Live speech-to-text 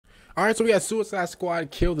Alright, so we got Suicide Squad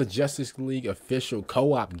Kill the Justice League official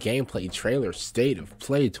co-op gameplay trailer, State of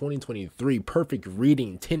Play 2023, perfect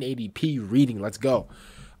reading, 1080p reading. Let's go.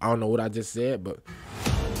 I don't know what I just said, but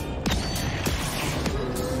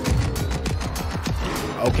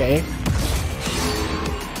okay.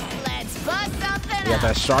 Let's bust something We got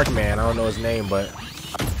that Shark Man. I don't know his name, but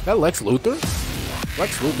that Lex Luthor?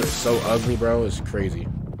 Lex Luthor is so ugly, bro. It's crazy.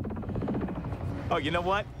 Oh, you know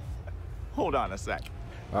what? Hold on a sec.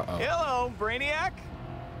 Uh-oh. Hello, Brainiac.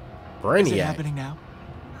 Brainiac. Is it happening now?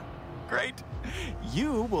 Great.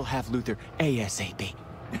 You will have Luthor ASAP.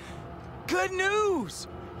 Good news.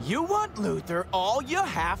 You want Luthor, all you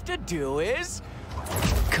have to do is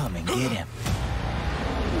come and get him.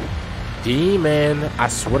 D-man, I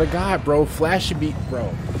swear to God, bro. Flash should be,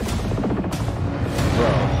 bro.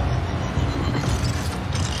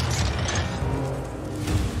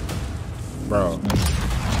 Bro.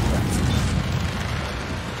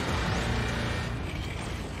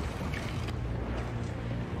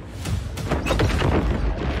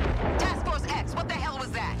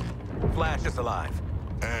 Flash is alive.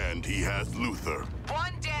 And he has Luthor.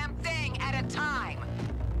 One damn thing at a time.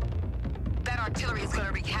 That artillery is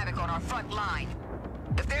gonna wreak havoc on our front line.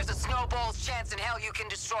 If there's a snowball's chance in hell you can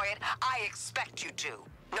destroy it, I expect you to.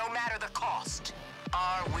 No matter the cost.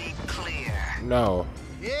 Are we clear? No.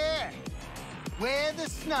 Yeah. Where the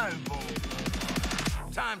snowball?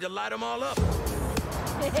 Time to light them all up.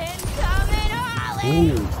 Incoming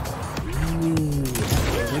Harley! Ooh.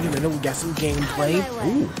 Wait a minute, we got some gameplay.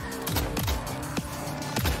 Ooh.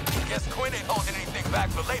 Guess Quinn ain't holding anything back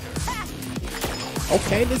for later.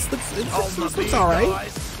 Okay, this looks alright.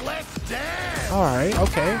 Let's dance. Alright,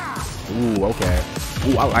 okay. Ooh, okay.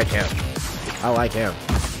 Ooh, I like him. I like him.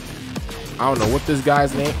 I don't know what this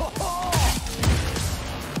guy's name.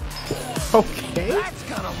 Okay. That's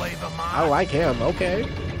gonna leave a mark. I like him, okay.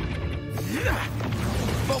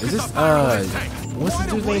 Is this, what's this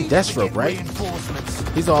dude's name? Deathstroke, right?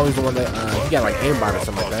 He's always the one that, he got like aimbot or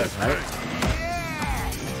something like that, right?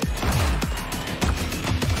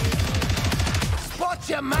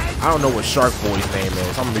 I don't know what Shark Boy's name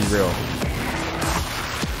is. I'm gonna be real.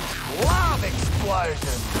 Love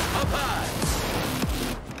explosion. Up high.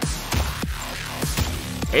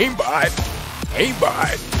 Aimbot.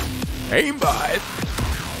 Aimbot. Aimbot.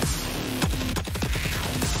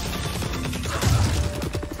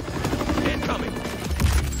 Incoming.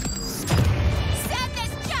 Set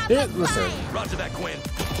this job Here, afire! listen. Roger that, Quinn.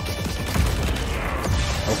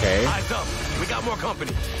 Okay. Eyes up. We got more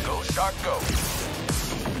company. Go, Shark, go.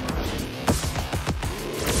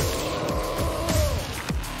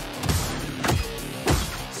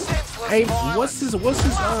 Hey, what's this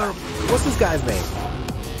guy's name?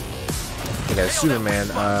 Okay, that's Superman.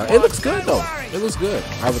 It looks good though. It looks good.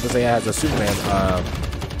 I was gonna say it has a Superman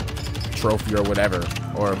trophy or whatever,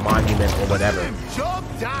 or monument or whatever. Job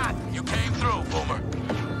done. You came through, Boomer.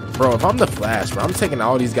 Bro, if I'm the Flash, bro, I'm taking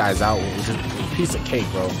all these guys out with just a piece of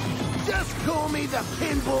cake, bro. Just call me the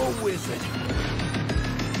pinball wizard.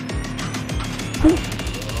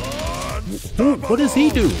 What does he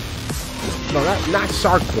do? No, not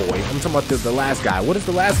Shark Boy. I'm talking about the last guy. What does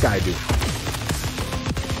the last guy do?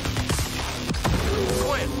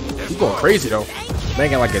 Quinn, He's going crazy though.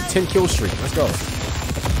 Making like a 10-kill streak. Let's go.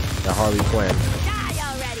 The Harley Quinn. Die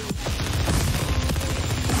already!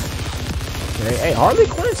 Hey, Harley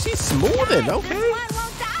Quinn, she's smoothing. This Okay. one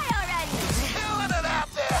won't die already! Killing it out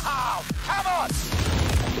there, Hal. Come on.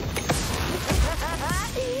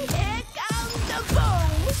 Here comes the boom!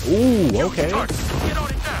 Ooh, okay. Shark, get on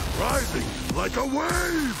it now. Rising like a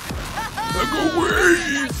wave. Like a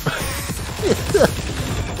wave.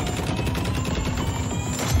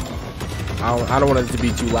 I don't want it to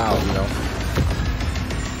be too loud, you know.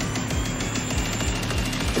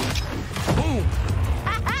 Boom.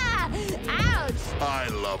 Ouch! I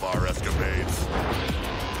love our escapades.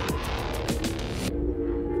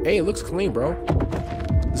 Hey, it looks clean, bro.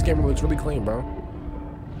 This camera looks really clean, bro.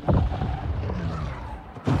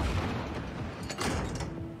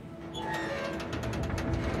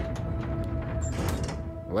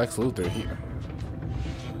 Lex Luthor here.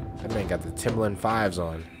 That man got the Timberland 5s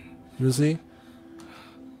on. You see?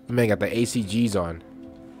 That man got the ACGs on.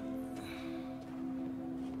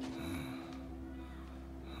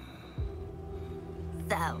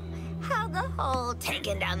 So, how'd the whole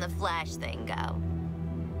taking down the Flash thing go?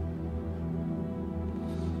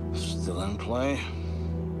 Still in play?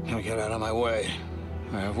 Now get out of my way.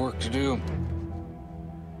 I have work to do.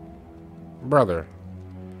 Brother.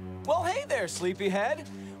 Well, hey there, sleepyhead.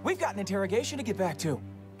 We've got an interrogation to get back to.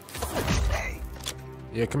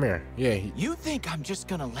 Yeah, come here. Yeah. You think I'm just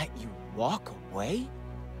gonna let you walk away?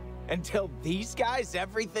 and tell these guys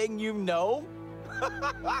everything you know?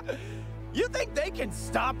 You think they can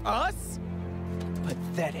stop us?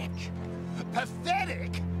 Pathetic.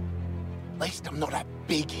 Pathetic? At least I'm not a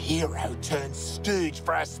big hero turned stooge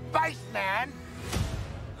for a spaceman.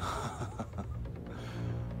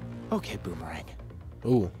 Okay, Boomerang.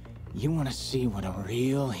 Ooh. You want to see what a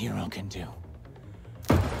real hero can do?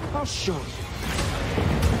 I'll show you.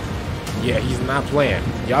 Yeah, he's not playing.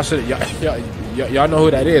 Y'all should y'all know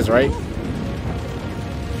who that is, right?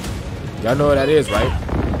 Y'all know who that is, right?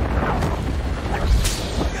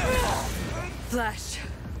 Flash,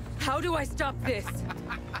 how do I stop this?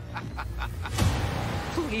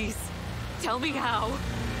 Please, tell me how.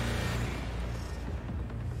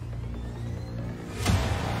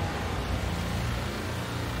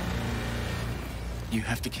 You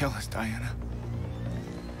have to kill us, Diana.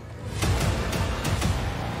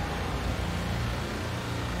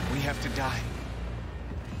 We have to die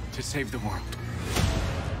to save the world.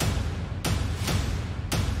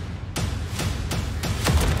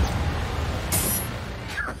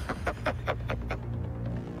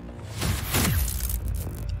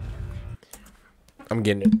 I'm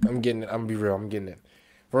getting it. I'm getting it. I'm gonna be real. I'm getting it.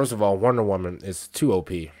 First of all, Wonder Woman is too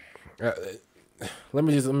OP. Let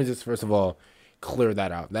me just first of all clear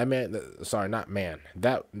that out. That man, sorry, not man.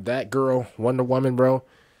 That girl, Wonder Woman, bro,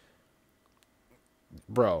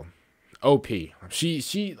 OP.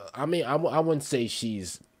 I mean, I wouldn't say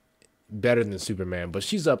she's better than Superman, but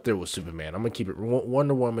she's up there with Superman. I'm gonna keep it.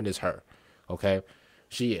 Wonder Woman is her. Okay,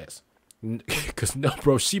 she is. Cause no,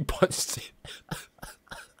 bro, she punched it.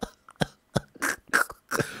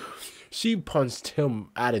 She punched him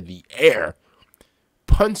out of the air.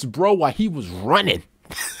 Punched bro while he was running.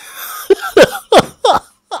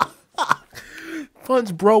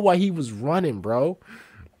 Punched bro while he was running, bro.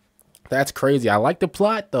 That's crazy. I like the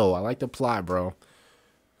plot, though. I like the plot, bro.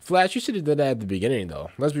 Flash, you should have done that at the beginning,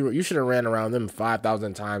 though. Let's be real. You should have ran around them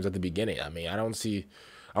 5,000 times at the beginning. I mean, I don't see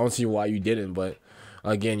why you didn't. But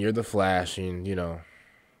again, you're the Flash, and you know.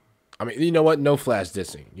 I mean, you know what? No Flash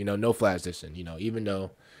dissing. You know, no Flash dissing. You know, even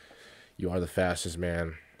though you are the fastest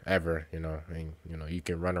man ever, you know, and you know you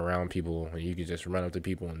can run around people and you can just run up to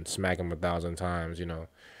people and smack them 1,000 times, you know,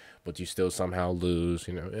 but you still somehow lose,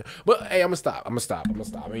 you know. But hey, I'm gonna stop. I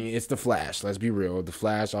mean, it's the Flash. Let's be real. The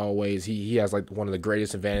Flash always he has like one of the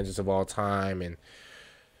greatest advantages of all time, and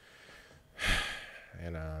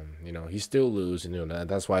you know, he still lose, and you know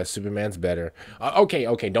that's why Superman's better. Okay,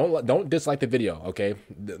 don't dislike the video. Okay,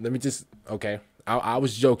 let me just I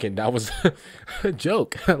was joking. That was a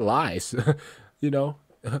joke. Lies. You know,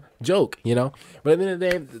 joke. You know, but at the end of the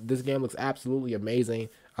day, this game looks absolutely amazing.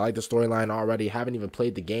 I like the storyline already. Haven't even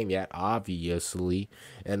played the game yet, obviously.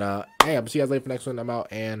 And hey, I'll see you guys later for the next one. I'm out,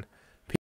 and